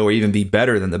toe to toe or even be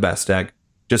better than the best deck,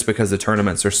 just because the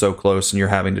tournaments are so close and you're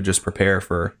having to just prepare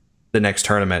for the next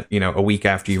tournament, you know, a week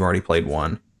after you've already played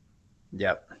one.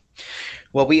 Yep.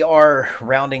 Well, we are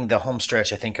rounding the home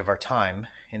stretch, I think, of our time.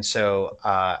 And so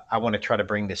I want to try to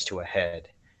bring this to a head.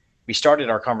 We started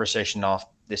our conversation off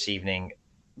this evening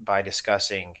by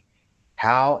discussing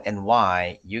how and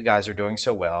why you guys are doing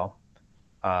so well.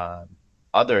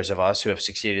 Others of us who have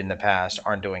succeeded in the past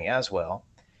aren't doing as well.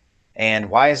 And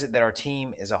why is it that our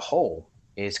team as a whole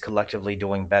is collectively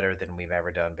doing better than we've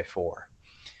ever done before?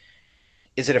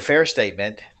 Is it a fair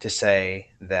statement to say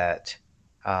that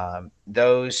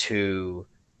those who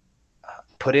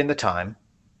put in the time,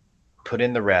 put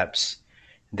in the reps,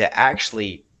 that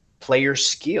actually player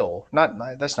skill,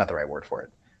 that's not the right word for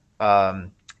it,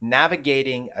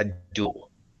 navigating a duel,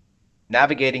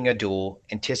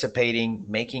 anticipating,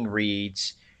 making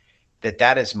reads,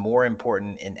 that is more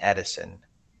important in Edison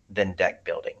than deck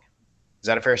building? Is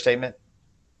that a fair statement?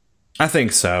 I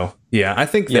think so. Yeah, I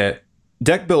think that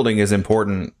deck building is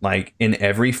important, like, in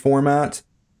every format,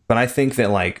 but I think that,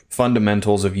 like,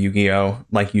 fundamentals of Yu-Gi-Oh,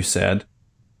 like you said,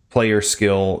 player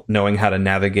skill, knowing how to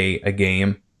navigate a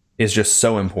game, is just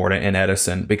so important in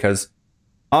Edison, because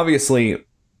obviously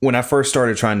when I first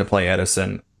started trying to play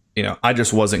Edison, you know, I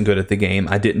just wasn't good at the game.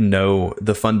 I didn't know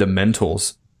the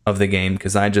fundamentals of the game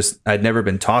because I'd never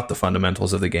been taught the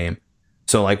fundamentals of the game.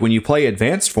 So like when you play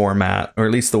advanced format, or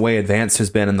at least the way advanced has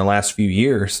been in the last few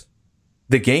years,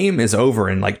 the game is over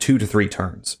in like 2 to 3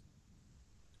 turns.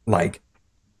 Like,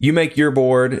 you make your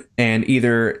board and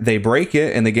either they break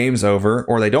it and the game's over,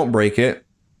 or they don't break it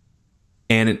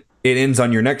and it ends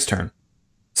on your next turn.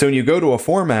 So when you go to a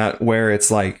format where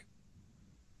it's like,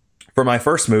 for my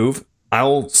first move,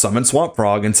 I'll summon Swamp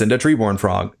Frog and send a Treeborn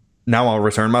Frog. Now I'll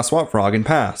return my Swamp Frog and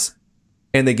pass.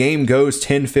 And the game goes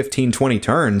 10, 15, 20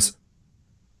 turns.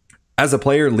 As a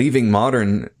player leaving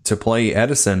Modern to play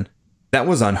Edison, that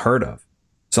was unheard of.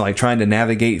 So like trying to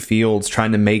navigate fields,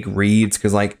 trying to make reads,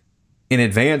 because like in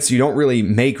Advance, you don't really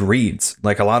make reads.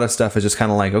 Like a lot of stuff is just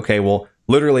kind of like, okay, well,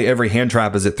 literally every hand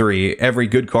trap is at 3, every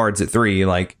good card's at 3.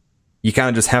 Like, you kind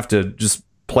of just have to just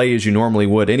play as you normally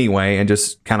would anyway and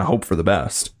just kind of hope for the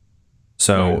best.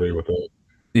 So, I agree with that.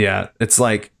 Yeah, it's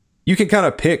like you can kind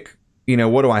of pick, you know,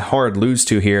 what do I hard lose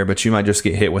to here, but you might just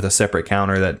get hit with a separate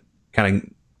counter that kind of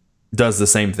does the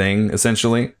same thing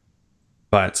essentially.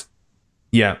 But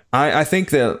yeah, I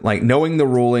think that like knowing the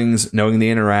rulings, knowing the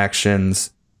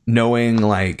interactions, knowing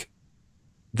like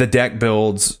the deck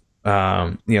builds, you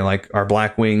know, like our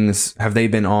Black Wings, have they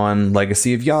been on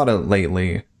Legacy of Yada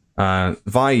lately?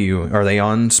 Vayu, are they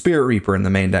on Spirit Reaper in the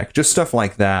main deck? Just stuff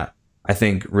like that, I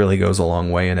think, really goes a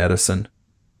long way in Edison.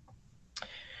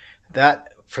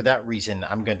 For that reason,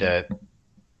 I'm going to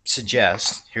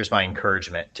suggest, here's my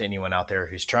encouragement to anyone out there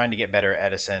who's trying to get better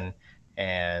at Edison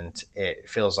and it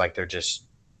feels like they're just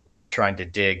trying to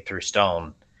dig through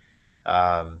stone.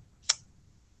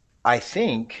 I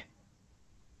think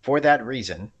for that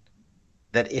reason,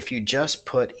 that if you just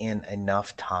put in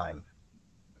enough time,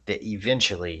 that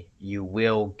eventually you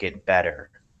will get better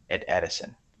at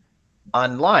Edison.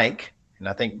 Unlike, and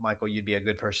I think, Michael, you'd be a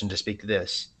good person to speak to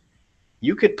this,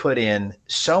 you could put in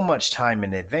so much time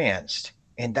in Advanced,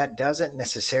 and that doesn't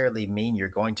necessarily mean you're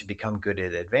going to become good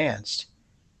at Advanced,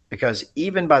 because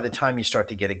even by the time you start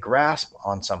to get a grasp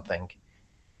on something,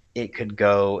 it could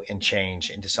go and change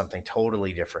into something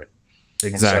totally different.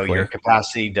 Exactly. And so your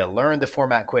capacity to learn the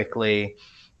format quickly,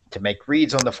 to make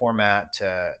reads on the format,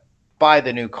 to buy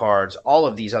the new cards, all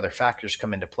of these other factors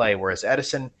come into play. Whereas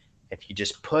Edison, if you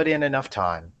just put in enough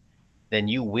time, then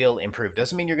you will improve.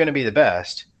 Doesn't mean you're going to be the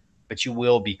best, but you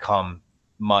will become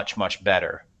much, much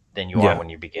better than you are when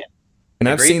you begin. And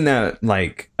I've seen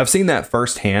that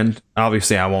firsthand.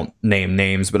 Obviously, I won't name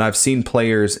names, but I've seen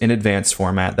players in advanced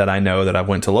format that I know that I've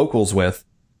went to locals with,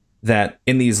 that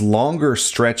in these longer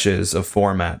stretches of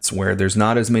formats where there's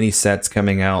not as many sets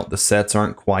coming out, the sets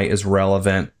aren't quite as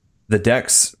relevant, the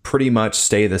decks pretty much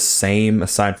stay the same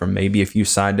aside from maybe a few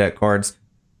side deck cards,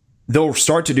 they'll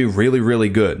start to do really, really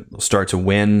good. They'll start to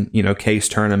win, you know, case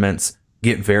tournaments.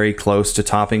 get very close to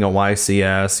topping a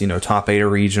YCS, top 8 a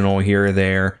regional here or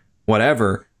there,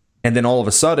 whatever. And then all of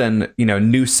a sudden,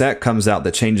 new set comes out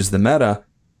that changes the meta,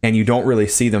 and you don't really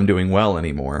see them doing well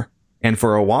anymore. And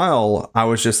for a while, I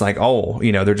was just like, oh,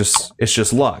 it's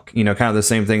just luck, kind of the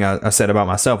same thing I said about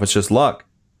myself. It's just luck.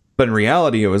 But in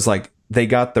reality, it was like they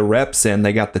got the reps in,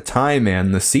 they got the time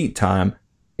in, the seat time,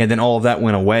 and then all of that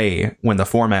went away when the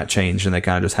format changed and they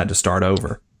kind of just had to start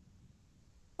over.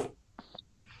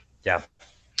 Yeah.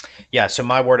 Yeah. So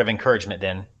my word of encouragement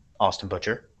then, Austin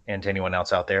Butcher, and to anyone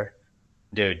else out there,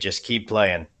 dude, just keep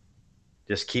playing.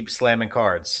 Just keep slamming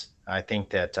cards. I think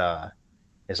that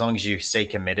as long as you stay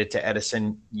committed to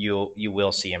Edison, you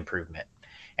will see improvement.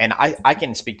 And I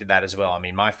can speak to that as well. I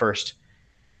mean, my first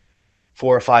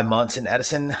 4 or 5 months in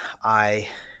Edison, I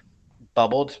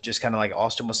bubbled, just kind of like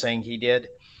Austin was saying he did.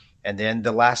 And then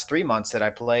the last 3 months that I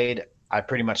played, I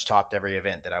pretty much topped every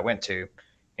event that I went to,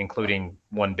 including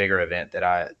one bigger event that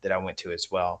I went to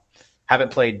as well. Haven't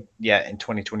played yet in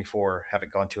 2024,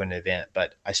 haven't gone to an event,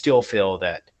 but I still feel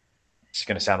that it's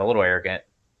going to sound a little arrogant,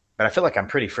 but I feel like I'm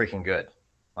pretty freaking good.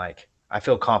 Like I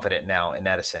feel confident now in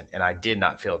Edison, and I did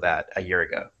not feel that a year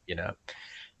ago,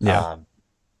 Yeah.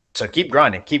 So keep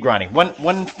grinding, keep grinding.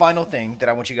 One final thing that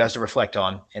I want you guys to reflect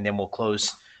on, and then we'll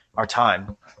close our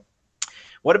time.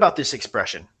 What about this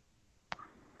expression?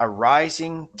 A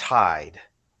rising tide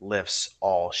lifts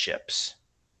all ships.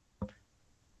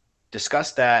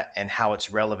 Discuss that and how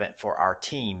it's relevant for our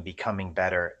team becoming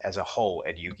better as a whole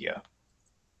at Yu-Gi-Oh.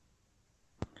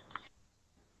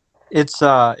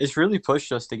 It's really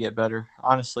pushed us to get better,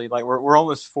 honestly. Like we're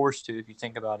almost forced to, if you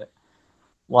think about it.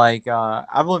 Like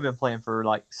I've only been playing for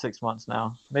like 6 months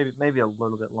now, maybe a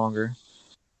little bit longer.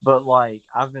 But like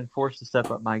I've been forced to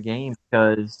step up my game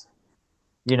because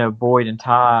Boyd and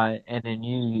Ty and then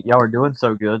y'all are doing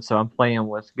so good, so I'm playing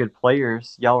with good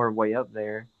players. Y'all are way up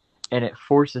there, and it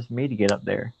forces me to get up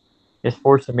there. It's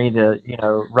forcing me to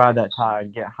ride that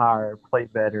tide, get higher, play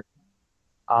better.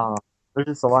 There's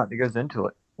just a lot that goes into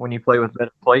it. When you play with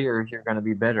better players, you're going to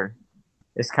be better.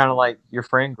 It's kind of like your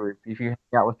friend group. If you hang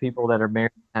out with people that are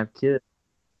married and have kids,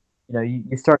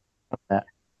 you start that.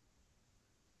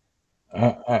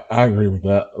 I agree with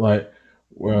that. Like,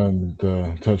 when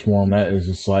to touch more on that is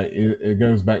just like it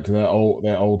goes back to that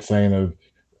old saying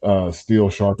of steel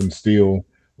sharpens steel.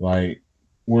 Like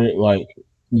we're like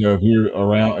if you're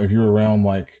around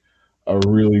like a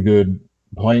really good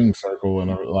playing circle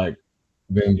and like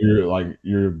then you're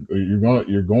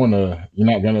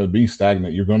not gonna be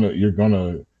stagnant. You're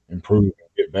gonna improve and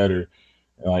get better.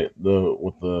 Like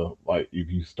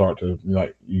if you start to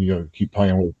keep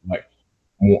playing with like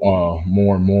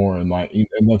more and more, and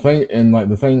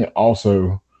the thing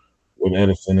also with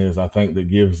Edison is I think that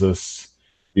gives us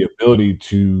the ability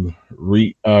to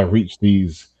reach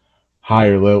these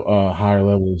higher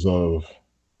levels of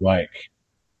like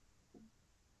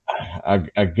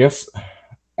I guess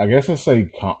I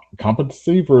say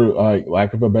competency, for like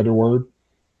lack of a better word.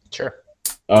 Sure.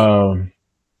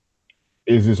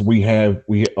 Is this we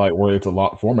like where it's a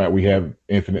locked format, we have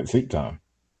infinite seat time.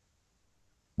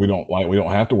 We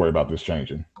don't have to worry about this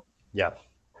changing. Yeah.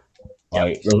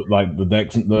 Like the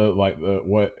decks,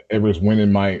 whatever's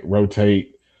winning might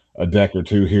rotate a deck or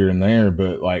two here and there,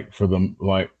 but like for them,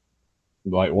 like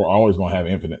we're always going to have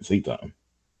infinite seat time.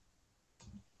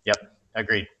 Yep,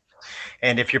 agreed.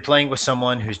 And if you're playing with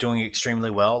someone who's doing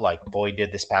extremely well, like Boyd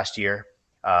did this past year,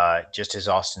 just as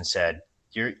Austin said,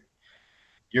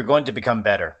 you're going to become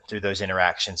better through those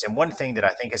interactions. And one thing that I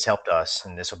think has helped us,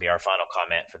 and this will be our final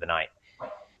comment for the night,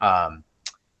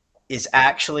 is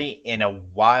actually in a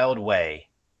wild way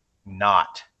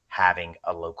not having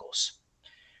a locals.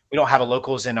 We don't have a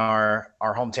locals in our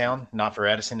hometown, not for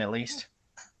Edison at least.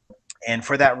 And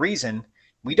for that reason,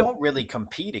 we don't really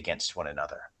compete against one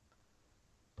another.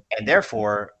 And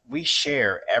therefore, we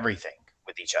share everything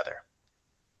with each other.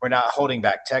 We're not holding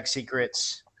back tech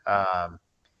secrets.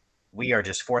 We are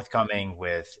just forthcoming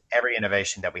with every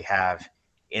innovation that we have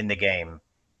in the game.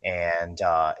 And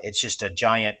it's just a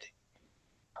giant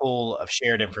pool of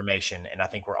shared information. And I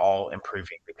think we're all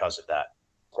improving because of that.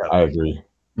 So, I agree.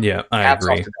 Yeah, I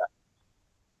agree.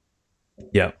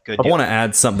 Yeah. Good I deal. want to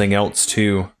add something else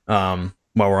too, while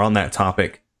we're on that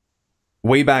topic.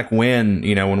 Way back when,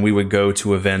 when we would go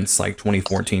to events like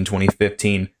 2014,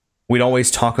 2015, we'd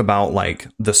always talk about like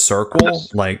the circle,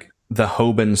 like the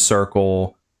Hoban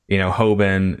circle,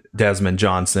 Hoban, Desmond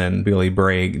Johnson, Billy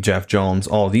Bragg, Jeff Jones,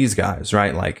 all these guys,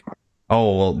 right? Like,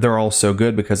 oh, well, they're all so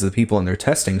good because of the people in their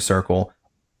testing circle.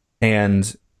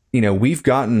 And, we've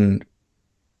gotten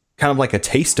kind of like a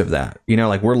taste of that,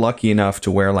 like we're lucky enough to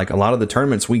where like a lot of the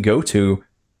tournaments we go to,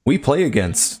 we play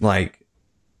against like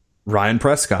Ryan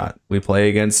Prescott. We play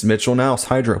against Mitchell Nouse,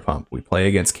 Hydro Pump. We play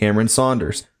against Cameron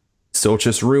Saunders,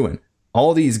 Silchus Ruin.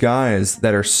 All these guys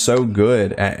that are so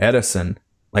good at Edison,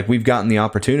 like we've gotten the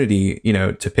opportunity,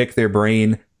 to pick their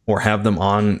brain or have them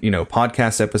on,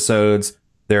 podcast episodes.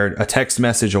 They're a text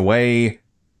message away,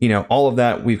 all of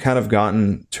that. We've kind of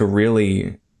gotten to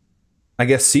really, I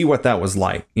guess, see what that was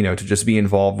like, to just be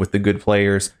involved with the good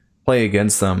players, play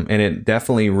against them. And it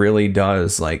definitely really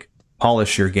does like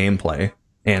polish your gameplay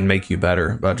and make you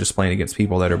better about just playing against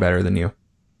people that are better than you.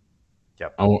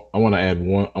 Yep. I want to add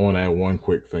one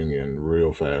quick thing in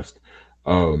real fast.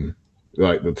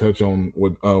 Like to touch on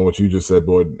what you just said,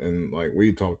 Boyd, and like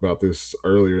we talked about this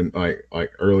earlier,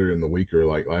 like earlier in the week or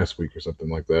like last week or something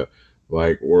like that.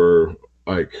 Like where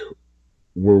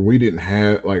we didn't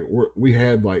have we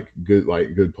had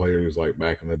good players like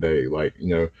back in the day. Like we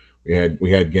had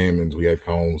Gammons, we had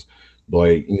Combs,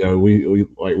 Blake.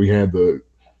 We had the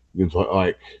good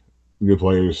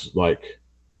players like.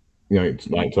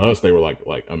 Like to us, they were like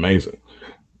amazing,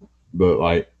 but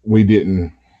like we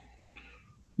didn't,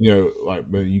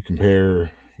 but you compare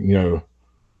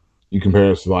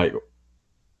us to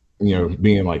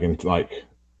being like in like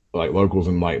locals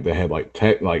and like they had like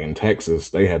tech like in Texas,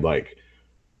 they had like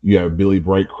you have Billy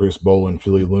Brake, Chris Bolin,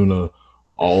 Philly Luna,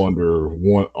 all under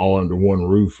one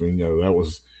roof, and that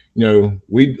was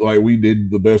we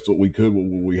did the best what we could with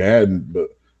what we had, but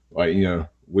I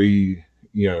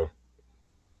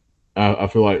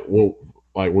feel like we're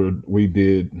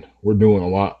doing a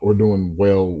lot. We're doing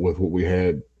well with what we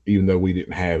had, even though we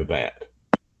didn't have that.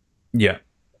 Yeah.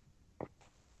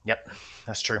 Yep,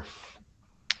 that's true.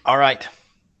 All right,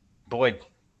 Boyd,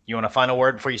 you want a final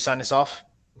word before you sign this off?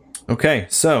 Okay,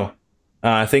 so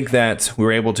I think that we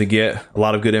were able to get a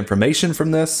lot of good information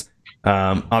from this.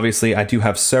 Obviously, I do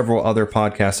have several other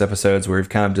podcast episodes where we've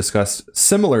kind of discussed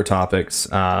similar topics.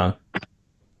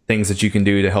 Things that you can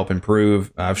do to help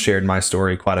improve. I've shared my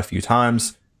story quite a few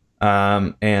times.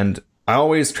 And I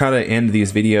always try to end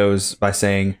these videos by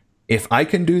saying, if I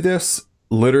can do this,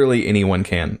 literally anyone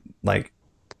can. Like,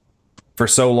 for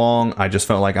so long, I just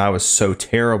felt like I was so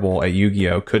terrible at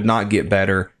Yu-Gi-Oh! Could not get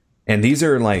better. And these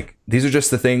are just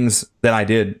the things that I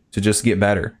did to just get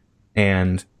better.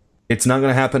 And it's not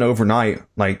going to happen overnight.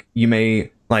 Like,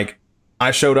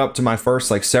 I showed up to my first,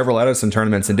 several Edison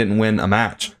tournaments and didn't win a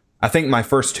match. I think my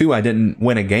first two, I didn't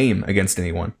win a game against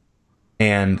anyone.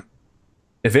 And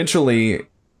eventually,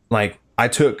 I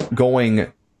took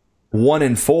going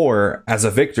 1-4 as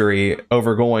a victory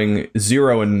over going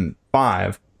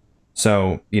 0-5.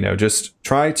 So, just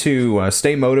try to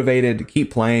stay motivated, keep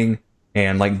playing.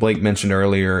 And like Blake mentioned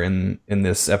earlier in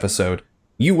this episode,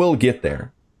 you will get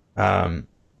there.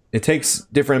 It takes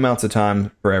different amounts of time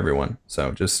for everyone.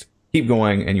 So just keep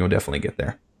going and you'll definitely get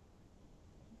there.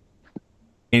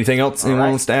 Anything else anyone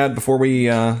wants to add before we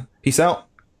peace out?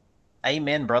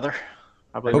 Amen, brother.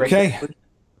 Okay.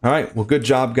 All right. Well, good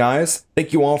job, guys.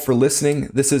 Thank you all for listening.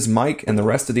 This is Mike and the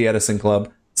rest of the Edison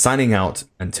Club signing out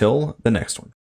until the next one.